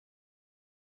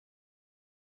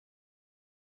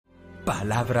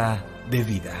Palabra de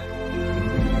vida.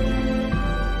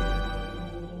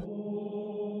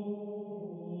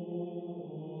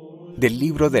 Del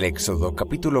libro del Éxodo,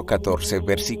 capítulo 14,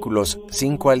 versículos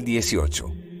 5 al 18.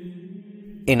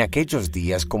 En aquellos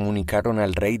días comunicaron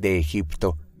al rey de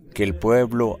Egipto que el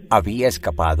pueblo había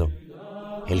escapado.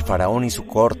 El faraón y su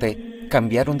corte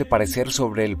cambiaron de parecer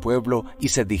sobre el pueblo y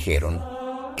se dijeron: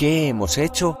 ¿qué hemos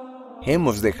hecho?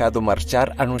 Hemos dejado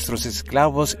marchar a nuestros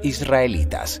esclavos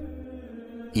israelitas.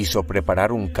 Hizo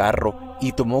preparar un carro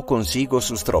y tomó consigo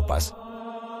sus tropas.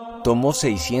 Tomó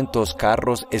 600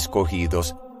 carros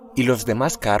escogidos y los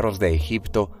demás carros de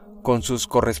Egipto con sus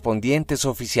correspondientes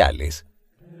oficiales.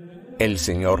 El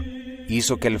Señor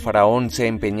hizo que el faraón se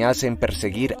empeñase en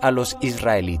perseguir a los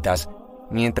israelitas,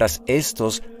 mientras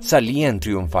éstos salían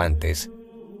triunfantes.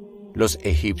 Los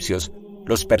egipcios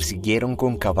los persiguieron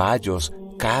con caballos,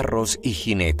 carros y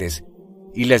jinetes,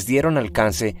 y les dieron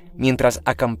alcance mientras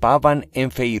acampaban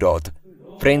en Feirot,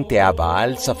 frente a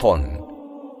Baal-Zafón.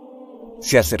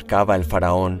 Se acercaba el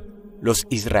faraón. Los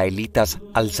israelitas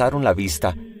alzaron la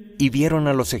vista y vieron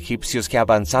a los egipcios que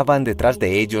avanzaban detrás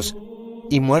de ellos,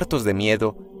 y muertos de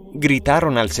miedo,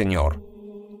 gritaron al Señor.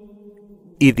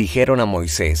 Y dijeron a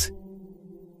Moisés: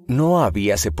 ¿no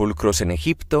había sepulcros en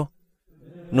Egipto?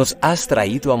 Nos has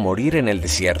traído a morir en el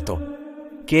desierto.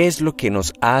 ¿Qué es lo que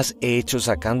nos has hecho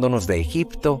sacándonos de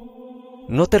Egipto?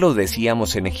 ¿No te lo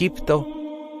decíamos en Egipto?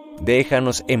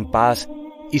 Déjanos en paz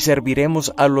y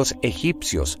serviremos a los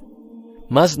egipcios.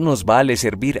 Más nos vale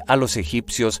servir a los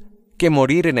egipcios que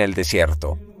morir en el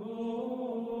desierto.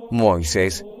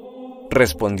 Moisés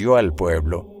respondió al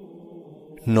pueblo: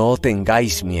 no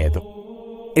tengáis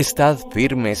miedo, estad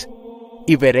firmes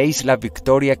y veréis la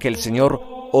victoria que el Señor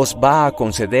os va a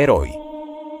conceder hoy.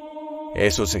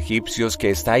 Esos egipcios que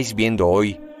estáis viendo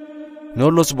hoy,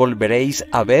 no los volveréis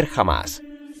a ver jamás.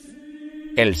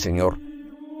 El Señor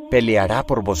peleará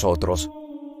por vosotros.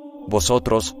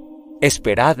 Vosotros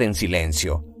esperad en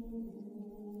silencio.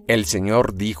 El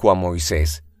Señor dijo a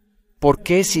Moisés: ¿por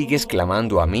qué sigues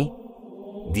clamando a mí?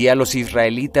 Di a los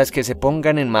israelitas que se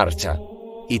pongan en marcha,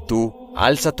 y tú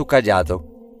alza tu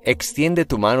cayado, extiende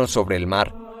tu mano sobre el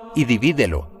mar y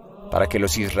divídelo, para que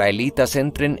los israelitas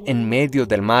entren en medio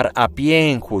del mar a pie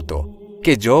enjuto,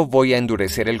 que yo voy a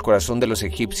endurecer el corazón de los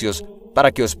egipcios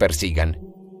para que os persigan,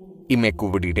 y me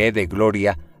cubriré de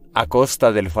gloria a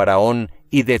costa del faraón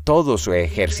y de todo su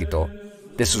ejército,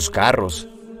 de sus carros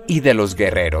y de los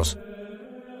guerreros.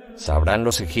 Sabrán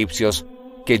los egipcios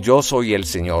que yo soy el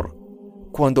Señor,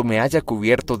 cuando me haya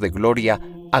cubierto de gloria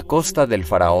a costa del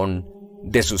faraón,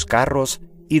 de sus carros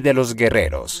y de los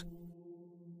guerreros.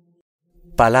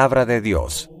 Palabra de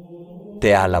Dios.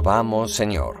 Te alabamos,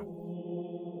 Señor.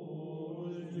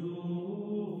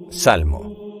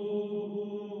 Salmo.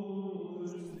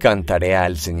 Cantaré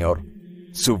al Señor,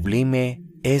 sublime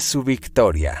es su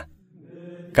victoria.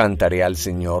 Cantaré al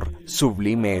Señor,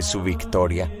 sublime es su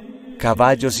victoria.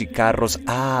 Caballos y carros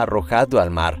ha arrojado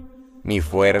al mar. Mi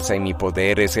fuerza y mi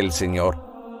poder es el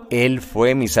Señor. Él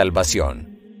fue mi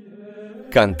salvación.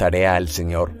 Cantaré al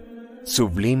Señor,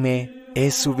 sublime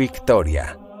es su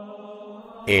victoria.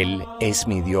 Él es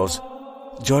mi Dios,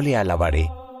 yo le alabaré.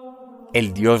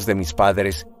 El Dios de mis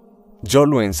padres, yo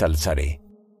lo ensalzaré.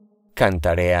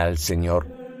 Cantaré al Señor,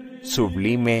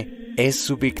 sublime es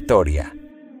su victoria.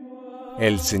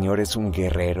 El Señor es un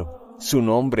guerrero, su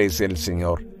nombre es el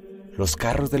Señor. Los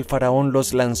carros del faraón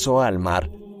los lanzó al mar,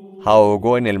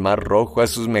 ahogó en el mar rojo a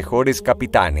sus mejores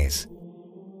capitanes.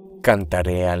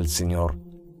 Cantaré al Señor,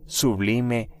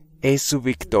 sublime es su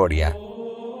victoria.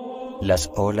 Las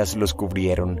olas los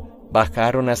cubrieron,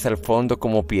 bajaron hasta el fondo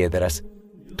como piedras.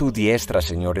 Tu diestra,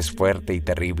 Señor, es fuerte y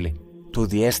terrible. Tu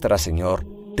diestra, Señor,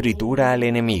 tritura al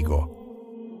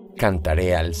enemigo.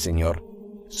 Cantaré al Señor,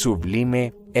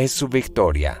 sublime es su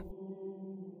victoria.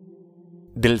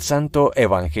 Del Santo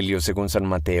Evangelio según San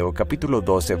Mateo, capítulo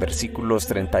 12, versículos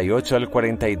 38 al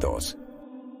 42.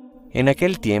 En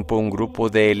aquel tiempo un grupo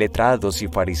de letrados y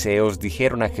fariseos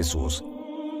dijeron a Jesús: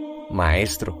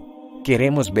 Maestro,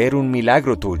 queremos ver un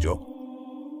milagro tuyo.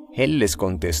 Él les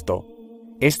contestó: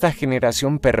 esta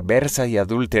generación perversa y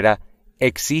adúltera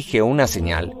exige una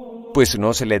señal, pues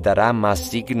no se le dará más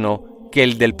signo que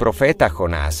el del profeta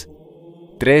Jonás.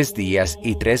 3 días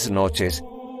y 3 noches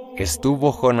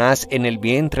estuvo Jonás en el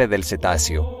vientre del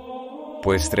cetáceo,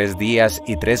 pues 3 días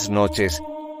y 3 noches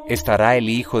estará el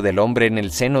Hijo del Hombre en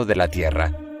el seno de la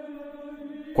tierra.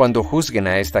 Cuando juzguen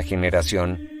a esta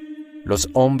generación, los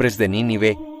hombres de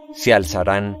Nínive se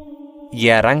alzarán y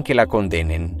harán que la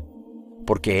condenen,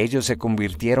 porque ellos se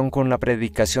convirtieron con la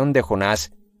predicación de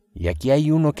Jonás, y aquí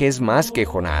hay uno que es más que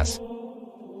Jonás.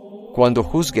 Cuando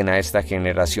juzguen a esta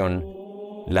generación,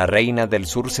 la reina del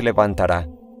sur se levantará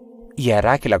y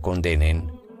hará que la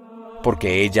condenen,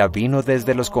 porque ella vino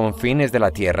desde los confines de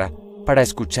la tierra para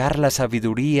escuchar la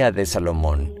sabiduría de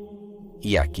Salomón.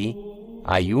 Y aquí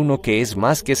hay uno que es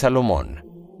más que Salomón.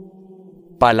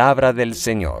 Palabra del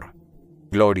Señor.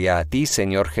 Gloria a ti,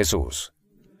 Señor Jesús.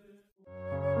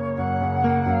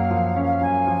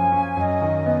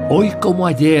 Hoy como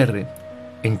ayer,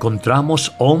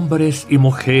 encontramos hombres y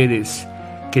mujeres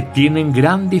que tienen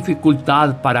gran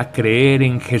dificultad para creer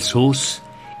en Jesús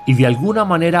y de alguna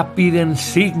manera piden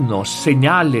signos,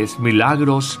 señales,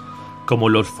 milagros, como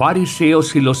los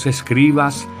fariseos y los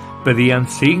escribas pedían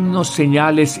signos,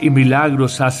 señales y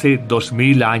milagros hace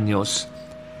 2000 años.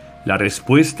 La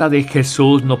respuesta de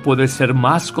Jesús no puede ser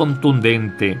más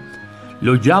contundente.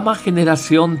 Lo llama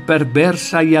generación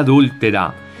perversa y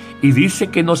adúltera y dice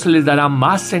que no se les dará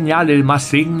más señales, más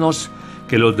signos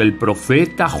que los del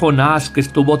profeta Jonás, que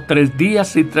estuvo 3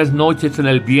 días y 3 noches en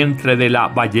el vientre de la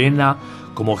ballena,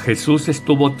 como Jesús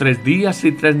estuvo 3 días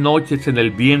y 3 noches en el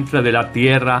vientre de la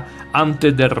tierra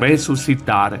antes de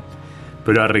resucitar.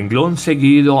 Pero a renglón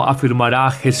seguido afirmará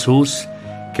Jesús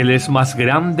que Él es más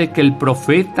grande que el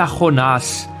profeta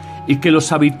Jonás y que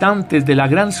los habitantes de la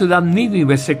gran ciudad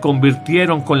Nínive se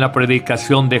convirtieron con la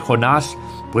predicación de Jonás,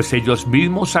 pues ellos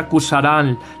mismos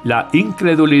acusarán la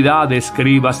incredulidad de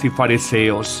escribas y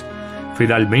fariseos.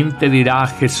 Finalmente dirá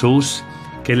Jesús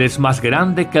que Él es más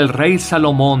grande que el rey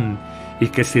Salomón y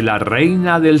que si la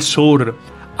reina del sur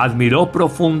admiró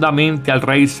profundamente al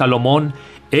rey Salomón,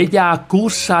 ella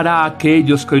acusará a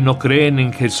aquellos que hoy no creen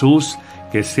en Jesús,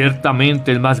 que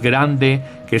ciertamente es más grande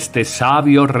que este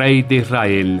sabio rey de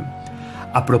Israel.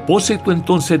 A propósito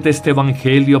entonces de este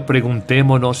evangelio,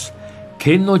 preguntémonos,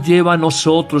 ¿qué nos lleva a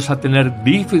nosotros a tener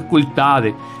dificultad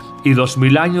y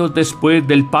 2000 años después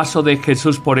del paso de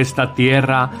Jesús por esta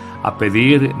tierra a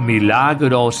pedir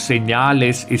milagros,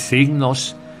 señales y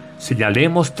signos?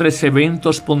 Señalemos 3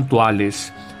 eventos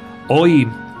puntuales. Hoy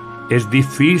es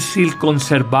difícil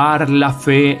conservar la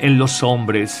fe en los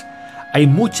hombres. Hay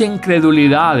mucha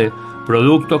incredulidad,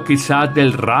 producto quizás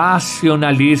del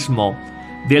racionalismo,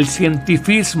 del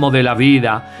cientifismo de la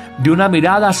vida, de una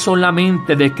mirada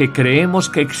solamente de que creemos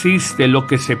que existe lo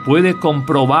que se puede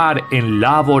comprobar en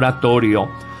laboratorio.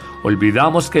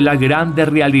 Olvidamos que las grandes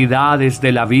realidades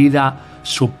de la vida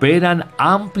superan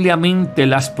ampliamente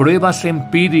las pruebas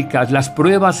empíricas, las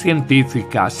pruebas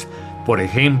científicas. Por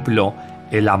ejemplo,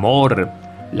 el amor,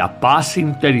 la paz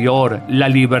interior, la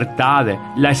libertad,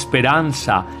 la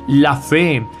esperanza, la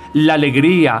fe, la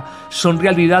alegría, son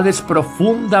realidades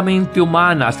profundamente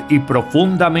humanas y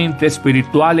profundamente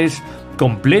espirituales,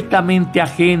 completamente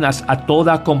ajenas a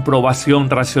toda comprobación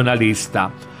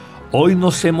racionalista. Hoy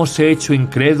nos hemos hecho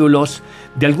incrédulos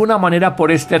de alguna manera por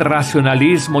este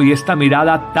racionalismo y esta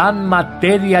mirada tan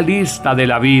materialista de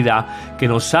la vida que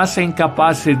nos hace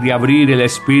incapaces de abrir el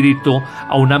espíritu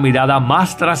a una mirada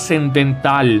más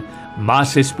trascendental,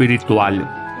 más espiritual.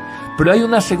 Pero hay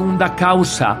una segunda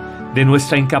causa de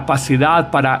nuestra incapacidad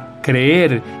para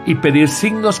creer y pedir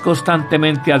signos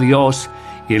constantemente a Dios,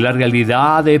 y es la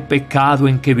realidad de pecado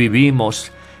en que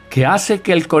vivimos, que hace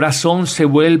que el corazón se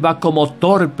vuelva como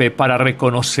torpe para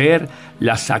reconocer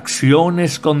las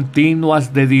acciones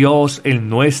continuas de Dios en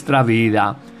nuestra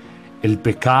vida. El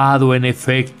pecado, en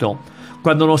efecto,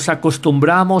 cuando nos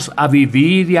acostumbramos a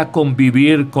vivir y a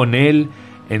convivir con Él,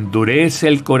 endurece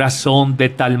el corazón de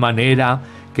tal manera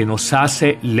que nos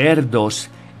hace lerdos,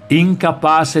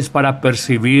 incapaces para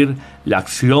percibir la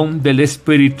acción del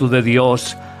Espíritu de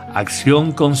Dios,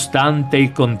 acción constante y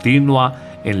continua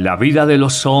en la vida de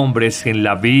los hombres y en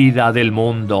la vida del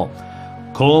mundo.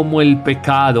 Cómo el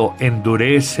pecado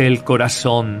endurece el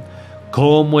corazón,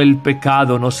 cómo el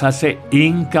pecado nos hace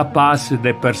incapaces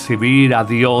de percibir a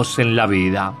Dios en la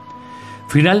vida.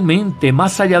 Finalmente,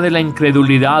 más allá de la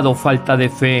incredulidad o falta de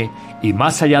fe y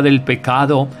más allá del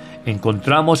pecado,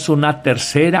 encontramos una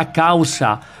tercera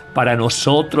causa para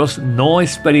nosotros no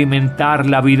experimentar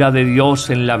la vida de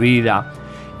Dios en la vida,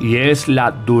 y es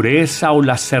la dureza o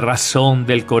la cerrazón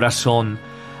del corazón.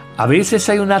 A veces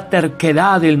hay una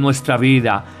terquedad en nuestra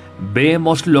vida,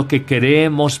 vemos lo que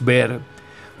queremos ver.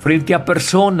 Frente a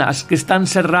personas que están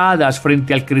cerradas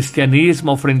frente al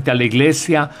cristianismo, frente a la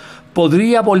iglesia,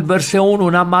 podría volverse uno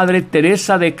una Madre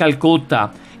Teresa de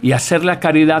Calcuta y hacer la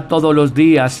caridad todos los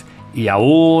días, y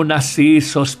aún así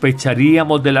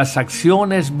sospecharíamos de las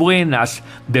acciones buenas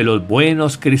de los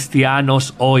buenos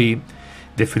cristianos hoy.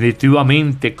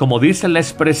 Definitivamente, como dice la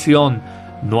expresión,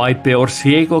 no hay peor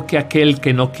ciego que aquel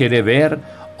que no quiere ver,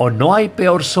 o no hay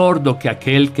peor sordo que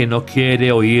aquel que no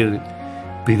quiere oír.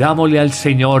 Pidámosle al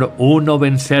Señor, 1,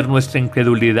 vencer nuestra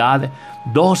incredulidad,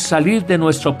 2, salir de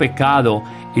nuestro pecado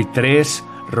y 3,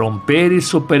 romper y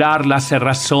superar la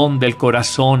cerrazón del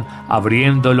corazón,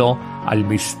 abriéndolo al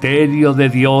misterio de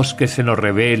Dios que se nos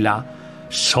revela.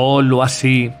 Solo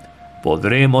así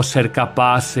podremos ser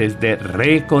capaces de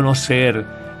reconocer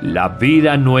la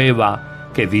vida nueva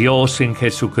que Dios en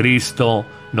Jesucristo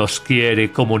nos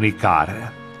quiere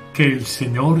comunicar. Que el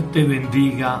Señor te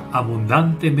bendiga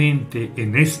abundantemente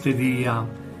en este día,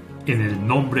 en el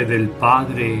nombre del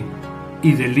Padre,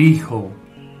 y del Hijo,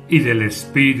 y del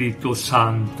Espíritu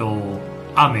Santo.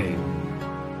 Amén.